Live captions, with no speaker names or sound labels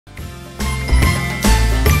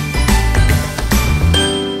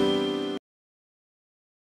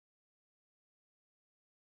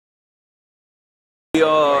We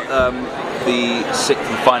are the sixth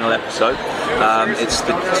and final episode. It's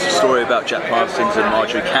the story about Jack Parsons and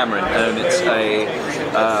Marjorie Cameron, and it's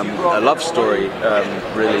a love story.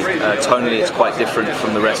 Really, tonally, it's quite different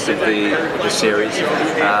from the rest of the series,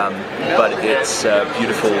 but it's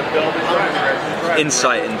beautiful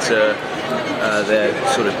insight into their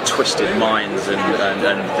sort of twisted minds and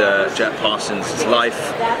Jack Parsons'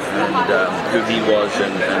 life and who he was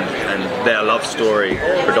and their love story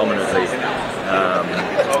predominantly.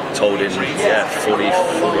 Told in 40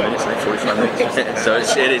 minutes, 45 minutes. So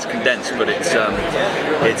it is condensed, but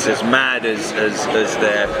it's as mad as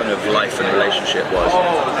their kind of life and relationship was.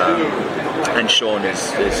 And Sean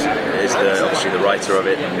is obviously the writer of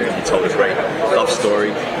it, and he told a great love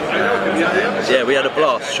story. Yeah, we had a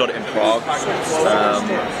blast. Shot it in Prague,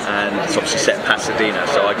 and it's obviously set in Pasadena.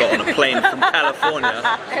 So I got on a plane from California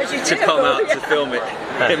to come out to film it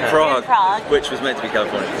in Prague, which was meant to be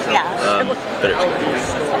California. Yeah. But it was good.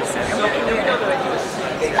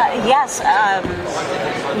 Yes.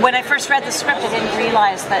 When I first read the script, I didn't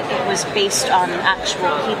realize that it was based on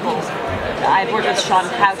actual people. I'd worked with Sean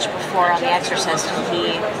Crouch before on The Exorcist, and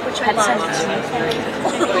he had sent it to me.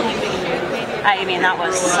 I mean, that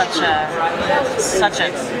was such a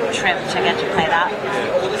trip to get to play that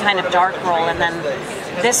kind of dark role. And then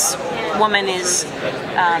this woman is,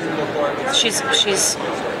 she's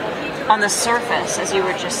on the surface, as you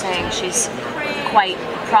were just saying, she's quite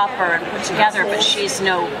proper and put together, but she's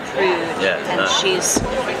no prude, and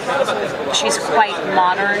she's quite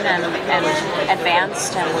modern and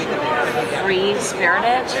advanced and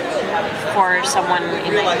free-spirited for someone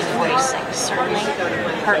in 1946, certainly.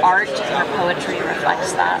 Her art, her poetry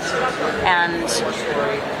reflects that, and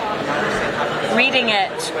reading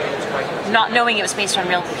it, not knowing it was based on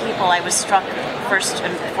real people, I was struck first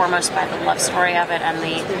and foremost by the love story of it and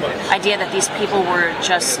the idea that these people were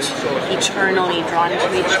just eternally drawn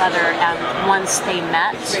to each other, and once they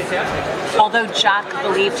met, although Jack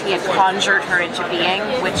believed he had conjured her into being,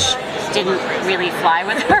 which didn't really fly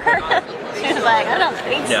with her. She was like, I don't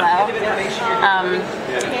think so.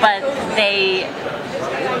 But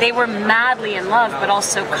they were madly in love, but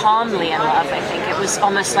also calmly in love. I think it was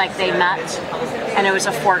almost like they met and it was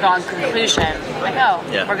a foregone conclusion, like, oh,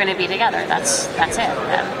 we're going to be together. That's it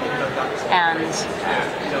then.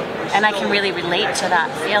 And I can really relate to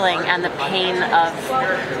that feeling and the pain of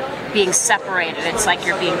being separated. It's like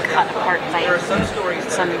you're being cut apart by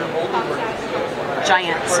some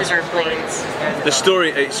giant scissor blades. The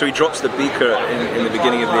story, so he drops the beaker in the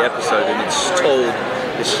beginning of the episode, and it's told,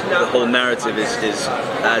 the whole narrative is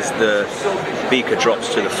as the beaker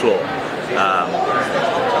drops to the floor.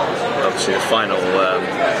 Obviously the final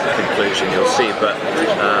conclusion you'll see, but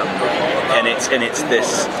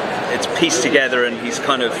it's pieced together, and he's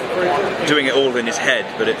kind of doing it all in his head,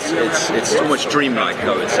 but it's almost dreamlike,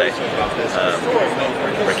 I would say,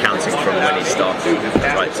 recounting from when he started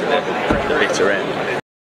right to the bitter end.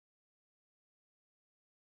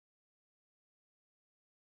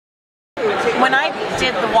 When I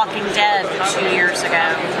did The Walking Dead 2 years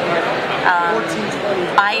ago,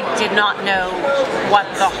 I did not know what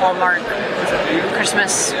the Hallmark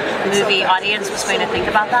Christmas movie audience was going to think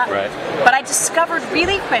about that. Right. But I discovered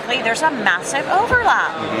really quickly there's a massive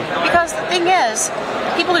overlap. Because the thing is,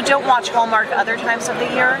 people who don't watch Hallmark other times of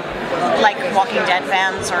the year, like Walking Dead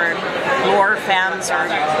fans or Lore fans or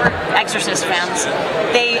Exorcist fans,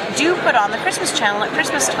 they do put on the Christmas channel at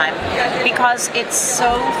Christmas time because it's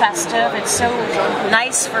so festive, it's so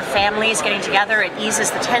nice for families getting together, it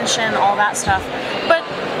eases the tension, all that stuff. But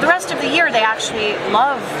the rest of the year they actually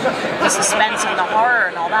love the suspense and the horror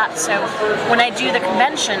and all that. So when I do the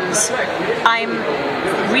conventions, I'm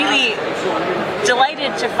really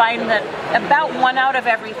delighted to find that about 1 out of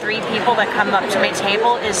every 3 people that come up to my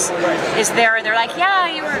table is there. They're like, yeah,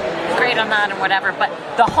 you were great on that and whatever, but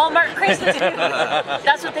the Hallmark Christmas,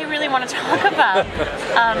 that's what they really want to talk about.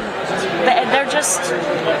 They're just,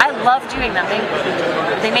 I love doing them.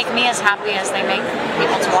 They make me as happy as they make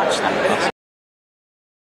people to watch them.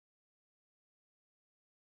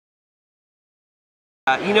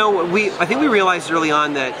 I think we realized early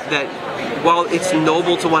on that while it's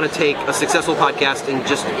noble to want to take a successful podcast and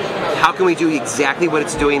just how can we do exactly what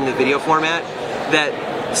it's doing in the video format, that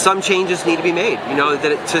some changes need to be made.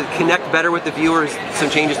 That to connect better with the viewers, some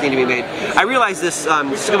changes need to be made. I realized this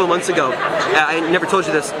just a couple months ago. I never told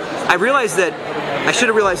you this. I realized that I should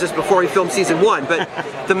have realized this before we filmed season 1, but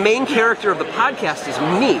the main character of the podcast is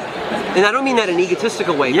me. And I don't mean that in an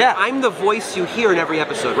egotistical way. Yeah. I'm the voice you hear in every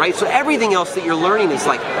episode, right? So everything else that you're learning is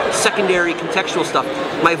like secondary, contextual stuff.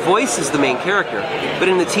 My voice is the main character. But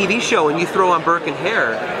in the TV show, when you throw on Burke and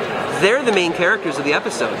Hare, they're the main characters of the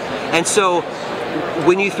episode. And so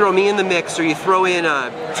when you throw me in the mix, or you throw in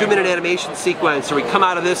a 2-minute animation sequence, or we come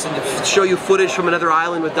out of this and show you footage from another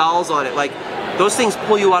island with dolls on it, like, those things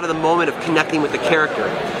pull you out of the moment of connecting with the character.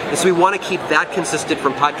 And so we want to keep that consistent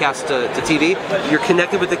from podcast to TV. You're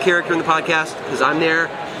connected with the character in the podcast because I'm there.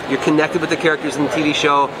 You're connected with the characters in the TV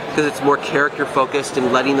show because it's more character focused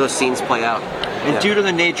and letting those scenes play out. And due to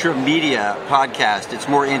the nature of media, podcast, it's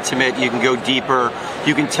more intimate. You can go deeper.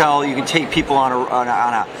 You can tell. You can take people on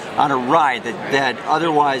a ride that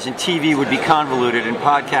otherwise in TV would be convoluted. In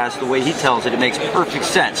podcast, the way he tells it, it makes perfect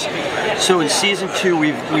sense. So in season 2,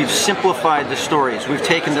 we've simplified the stories. We've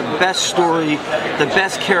taken the best story, the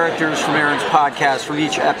best characters from Aaron's podcast from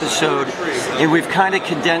each episode, and we've kind of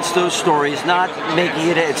condensed those stories, not making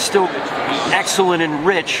it. It's still excellent and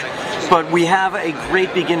rich, but we have a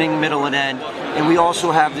great beginning, middle, and end. And we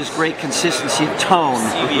also have this great consistency of tone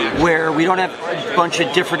where we don't have a bunch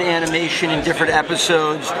of different animation in different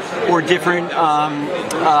episodes or different,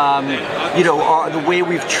 the way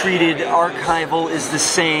we've treated archival is the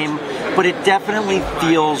same, but it definitely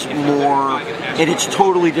feels more, and it's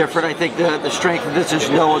totally different. I think the strength of this, there's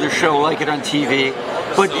no other show like it on TV.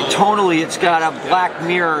 But tonally, it's got a Black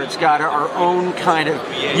Mirror. It's got our own kind of,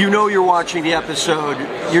 you're watching the episode,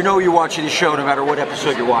 you're watching the show no matter what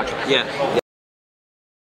episode you're watching. Yeah.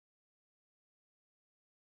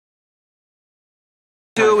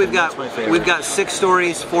 We've got 6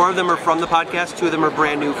 stories. 4 of them are from the podcast. 2 of them are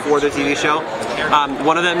brand new for the TV show.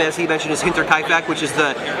 One of them, as he mentioned, is Hinterkaifeck, which is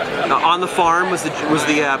the On the Farm was the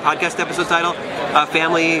podcast episode title. A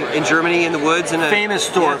family in Germany in the woods, and famous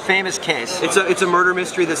story, famous case. It's a murder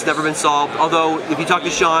mystery that's never been solved. Although if you talk to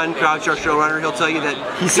Sean Crouch, our showrunner, he'll tell you that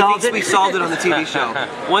he thinks we solved it on the TV show.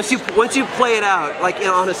 Once you play it out, like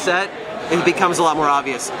on a set, it becomes a lot more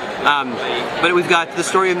obvious. But we've got the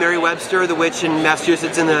story of Mary Webster, the witch in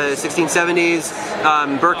Massachusetts in the 1670s.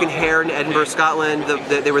 Burke and Hare in Edinburgh, Scotland.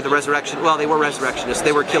 They were the resurrection. Well, they were resurrectionists.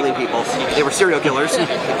 They were killing people. They were serial killers.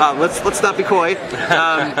 Let's not be coy.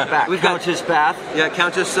 We've got Countess Bath. Yeah,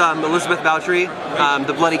 Countess Elizabeth Bowdry,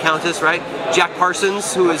 the Bloody Countess, right? Jack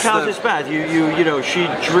Parsons, who is Countess Bath.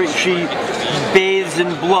 She bathes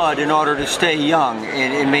in blood in order to stay young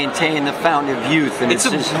and maintain the fountain of youth. And it's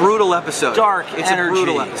a brutal episode. Dark energy. It's a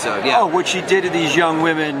brutal episode. Yeah. Oh, what she did to these young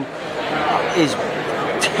women is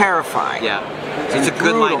terrifying. Yeah. It's a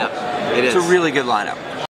good lineup. It is. It's a really good lineup.